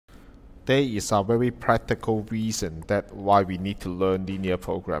There is a very practical reason that why we need to learn linear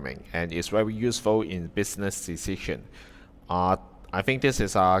programming, and it's very useful in business decision. Uh, I think this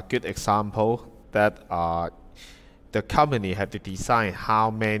is a good example that the company have to decide how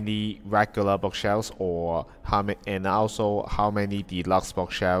many regular bookshelves or and also how many deluxe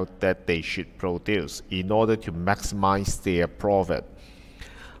bookshelves that they should produce in order to maximize their profit.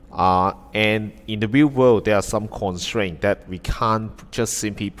 And in the real world, there are some constraints that we can't just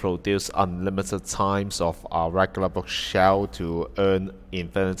simply produce unlimited times of our regular bookshelf to earn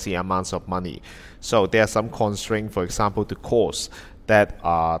infinity amounts of money. So there are some constraints, for example, the cost that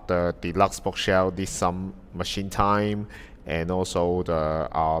the deluxe bookshelf needs some machine time and also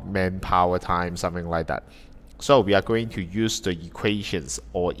the manpower time, something like that. So we are going to use the equations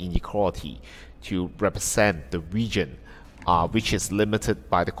or inequality to represent the region which is limited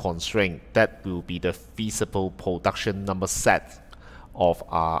by the constraint that will be the feasible production number set of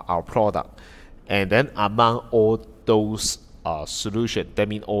our product. And then among all those solutions, that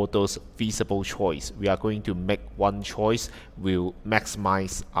means all those feasible choice, we are going to make one choice will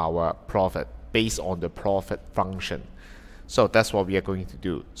maximize our profit based on the profit function. So that's what we are going to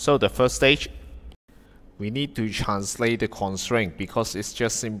do. So the first stage, we need to translate the constraint because it's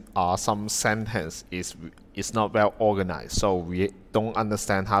just some sentence is not well organized, so we don't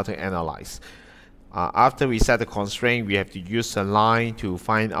understand how to analyze. After we set the constraint, we have to use a line to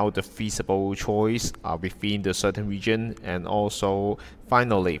find out the feasible choice within the certain region, and also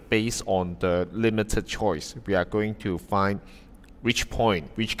finally, based on the limited choice, we are going to find which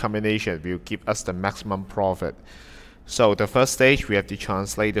point, which combination will give us the maximum profit. So the first stage, we have to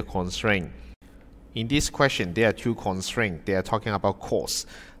translate the constraint. In this question, there are two constraints. They are talking about cost.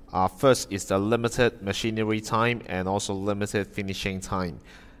 First is the limited machinery time and also limited finishing time.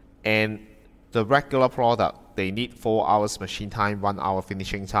 And the regular product, they need 4 hours machine time, 1 hour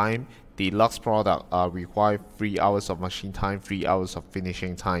finishing time. Deluxe product require 3 hours of machine time, 3 hours of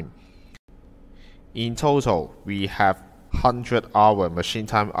finishing time. In total, we have 100-hour machine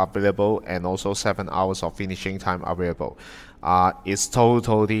time available and also 7 hours of finishing time available. It's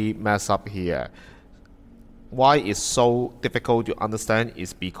totally messed up here. Why it's so difficult to understand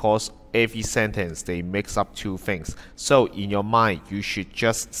is because every sentence they mix up two things. So in your mind, you should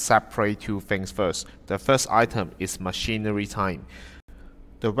just separate two things first. The first item is machinery time.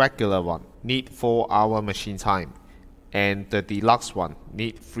 The regular one need 4-hour machine time, and the deluxe one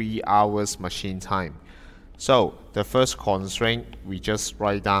need 3 hours machine time. So the first constraint, we just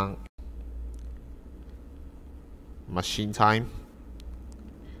write down machine time.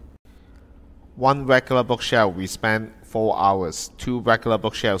 One regular bookshelf we spend 4 hours. Two regular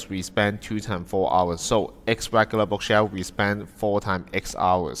bookshelves we spend 2 times 4 hours. So X regular bookshelf we spend 4 times X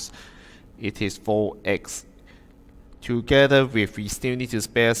hours. It is 4X. Together with we still need to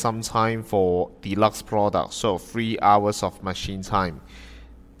spare some time for deluxe product. So 3 hours of machine time.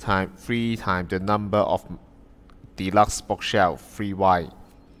 Time 3 times the number of deluxe bookshelf 3Y.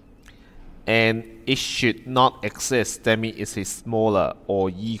 And it should not exist, that means it is smaller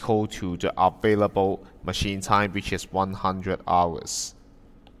or equal to the available machine time, which is 100 hours.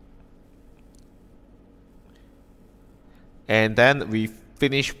 And then we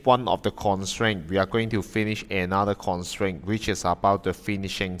finish one of the constraints. We are going to finish another constraint, which is about the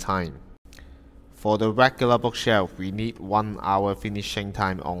finishing time. For the regular bookshelf, we need 1 hour finishing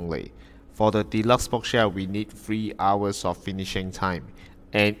time only. For the deluxe bookshelf, we need 3 hours of finishing time.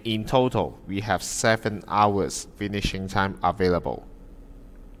 And in total, we have 7 hours finishing time available.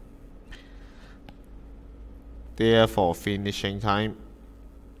 Therefore, finishing time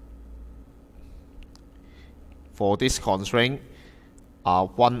for this constraint are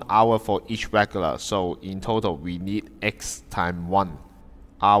 1 hour for each regular. So in total, we need X times 1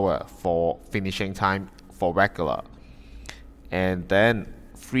 hour for finishing time for regular. And then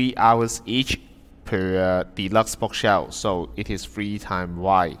 3 hours each per deluxe bookshelf, so it is 3 times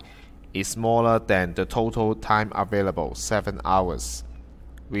Y, is smaller than the total time available, 7 hours.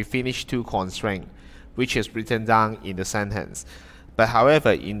 We finish two constraints, which is written down in the sentence. But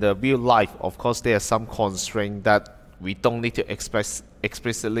however, in the real life, of course, there are some constraints that we don't need to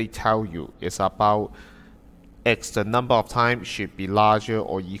explicitly tell you. It's about X, the number of times should be larger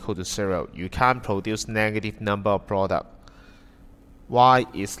or equal to 0. You can't produce negative number of product. Y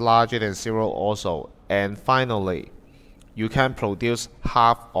is larger than 0 also. And finally, you can produce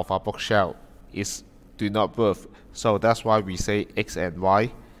half of a bookshelf. It do not worth. So that's why we say X and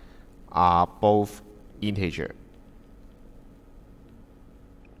Y are both integer.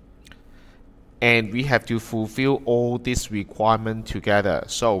 And we have to fulfill all these requirements together.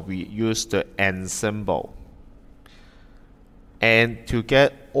 So we use the AND symbol. And to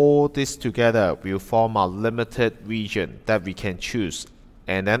get all this together, we'll form a limited region that we can choose.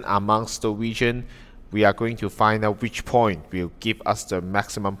 And then amongst the region, we are going to find out which point will give us the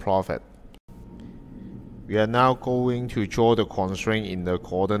maximum profit. We are now going to draw the constraint in the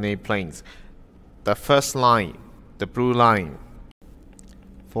coordinate planes. The first line, the blue line,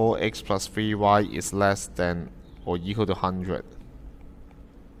 4x plus 3y is less than or equal to 100.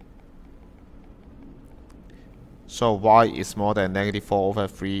 So y is more than negative 4 over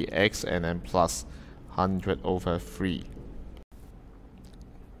 3x and then plus 100 over 3.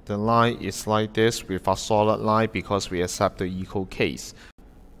 The line is like this with a solid line because we accept the equal case.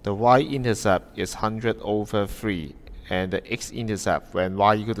 The y-intercept is 100 over 3 and the x-intercept, when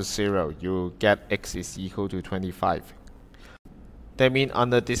y equal to 0, you get x is equal to 25. That means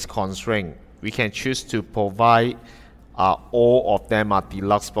under this constraint, we can choose to provide all of them are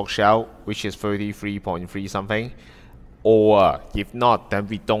deluxe bookshelf, which is 33.3 something, or if not, then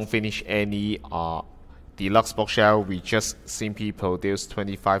we don't finish any deluxe bookshelf, we just simply produce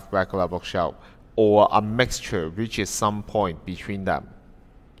 25 regular bookshelf, or a mixture which is some point between them.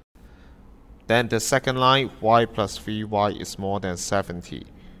 Then the second line, y plus 3y is more than 70.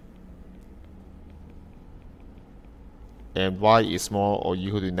 And y is more or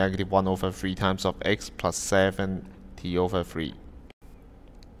equal to negative 1 over 3 times of x plus 70 over 3.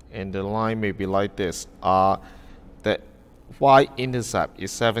 And the line may be like this. The y-intercept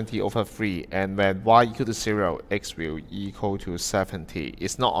is 70 over 3, and when y equal to 0, x will equal to 70.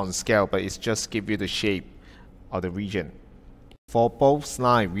 It's not on scale, but it's just give you the shape of the region. For both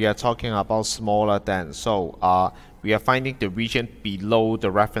lines, we are talking about smaller than, so we are finding the region below the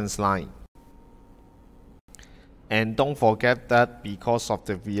reference line. And don't forget that because of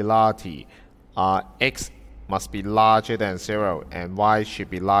the reality, x must be larger than 0 and y should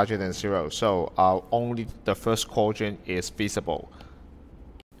be larger than 0. So only the first quadrant is feasible.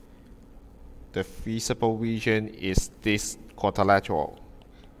 The feasible region is this quadrilateral.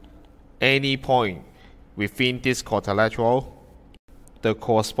 Any point within this quadrilateral, the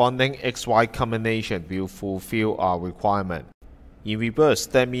corresponding xy combination will fulfill our requirement. In reverse,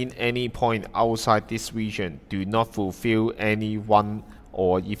 that means any point outside this region do not fulfill any one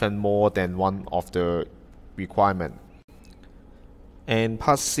or even more than one of the requirement. And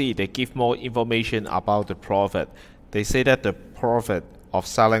part C, they give more information about the profit. They say that the profit of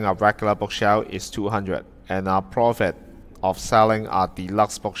selling a regular bookshelf is 200 and our profit of selling a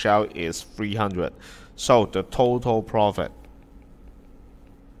deluxe bookshelf is 300. So the total profit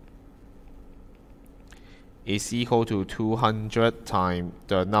is equal to 200 times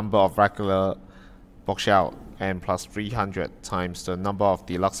the number of regular bookshelf and plus 300 times the number of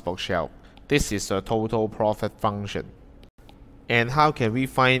deluxe bookshelf. This is the total profit function. And how can we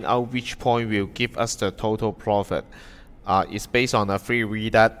find out which point will give us the total profit? It's based on a theory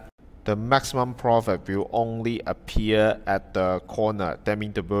that the maximum profit will only appear at the corner, that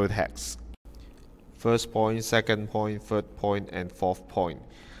means the vertex. First point, second point, third point, and fourth point.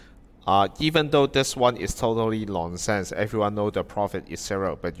 Even though this one is totally nonsense, everyone knows the profit is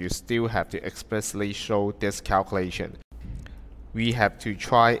 0, but you still have to explicitly show this calculation. We have to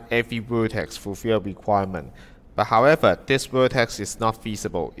try every vertex fulfill requirement. But however, this vertex is not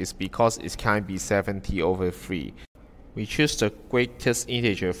feasible. It's because it can't be 70 over 3. We choose the greatest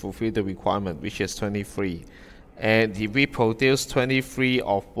integer fulfill the requirement, which is 23. And if we produce 23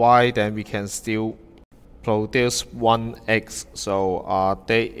 of y, then we can still produce 1x. So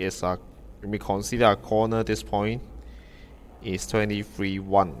there is a, we consider a corner. This point is 23,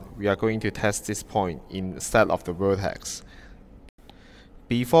 1. We are going to test this point instead of the vertex.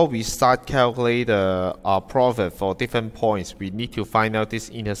 Before we start calculate the profit for different points, we need to find out this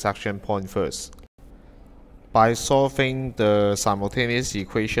intersection point first. By solving the simultaneous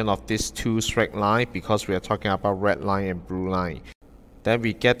equation of these two straight lines, because we are talking about red line and blue line, then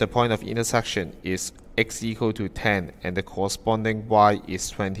we get the point of intersection is x equal to 10 and the corresponding y is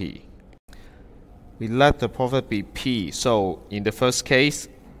 20. We let the profit be p, so in the first case,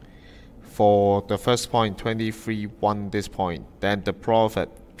 for the first point 23, 1 this point, then the profit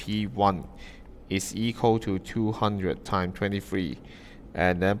P1 is equal to 200 times 23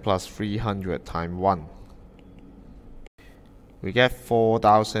 and then plus 300 times 1. We get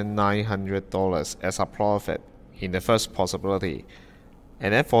 $4,900 as a profit in the first possibility.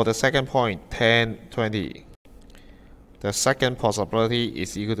 And then for the second point, 10, 20. The second possibility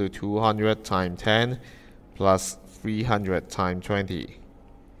is equal to 200 times 10 plus 300 times 20.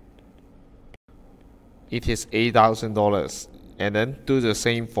 It is $8,000, and then do the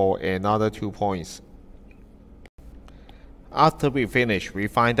same for another 2 points. After we finish, we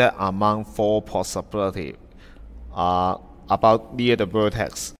find that among 4 possibilities, about near the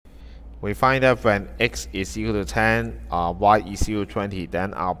vertex. We find that when x is equal to 10, y is equal to 20,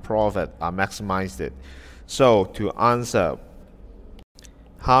 then our profit are maximized. So to answer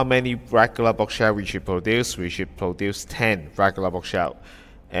how many regular bookshelf we should produce 10 regular bookshelf,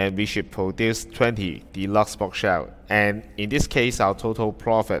 and we should produce 20 deluxe bookshelf. And in this case, our total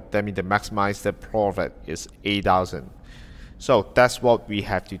profit, that means the maximized profit, is 8,000. So that's what we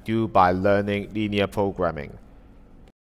have to do by learning linear programming.